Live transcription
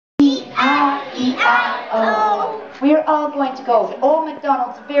E-I-E-I-O. We're all going to go to Old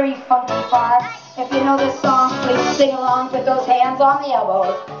MacDonald's Very Funky Farm. If you know this song, please sing along with those hands on the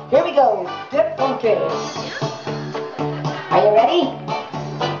elbows. Here we go. Get funky. Are you ready?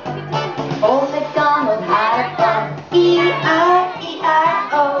 Old MacDonald had a farm.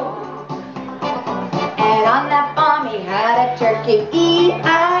 E-I-E-I-O. And on that farm he had a turkey.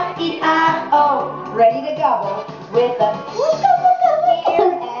 E-I-E-I-O. Ready to gobble with a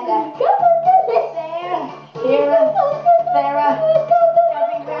here and a there, here, there,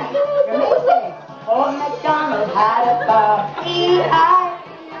 everywhere. You're amazing. Old MacDonald had a farm.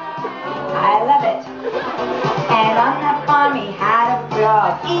 I love it. And on that farm he had a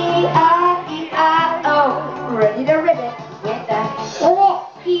frog. E-I-E-I-O. Ready to ribbit with a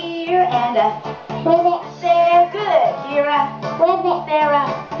here and a there. Good. Here a there a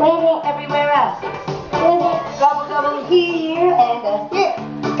everywhere else. Gobble gobble here and a here.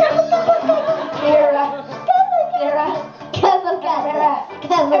 Here a there a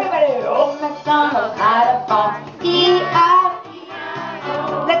everybody. Old MacDonald had a farm.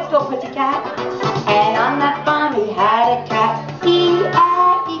 E-I-E-I-O. Let's go, pussycat. And on that farm he had a cat.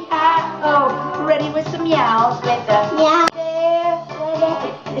 E-I-E-I-O. Ready with some meows with a there.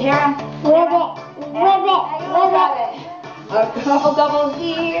 Here. A gobble gobble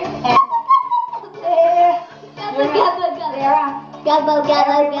here and there. We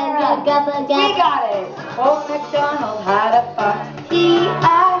got it. Old MacDonald had a farm.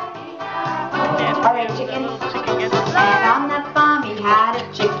 E-I-E-I-O. All right, chicken. And on that farm he had a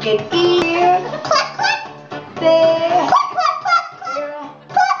chicken. Here, there,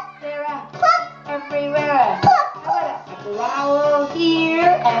 everywhere. How about a growl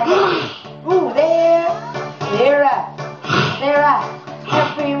here and ooh, there,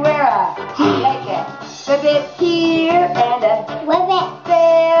 everywhere. Like it. With it here and there,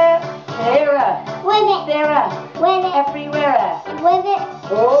 everywhere.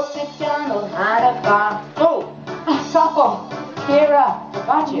 Old MacDonald had a farm. Oh, here, I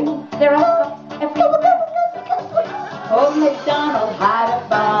got you. There, everywhere. Old MacDonald had a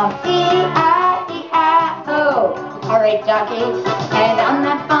farm. E-I-E-I-O. All right, donkey. And on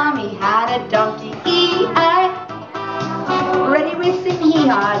that farm he had a donkey. E-I. Ready with some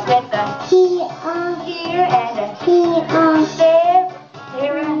hee-haws with the here and a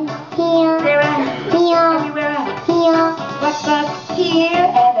there, everywhere. What's up here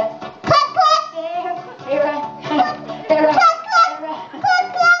and a there,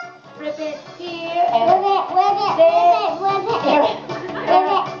 ribbit here and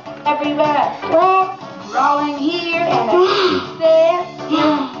there, everywhere. Rolling here and a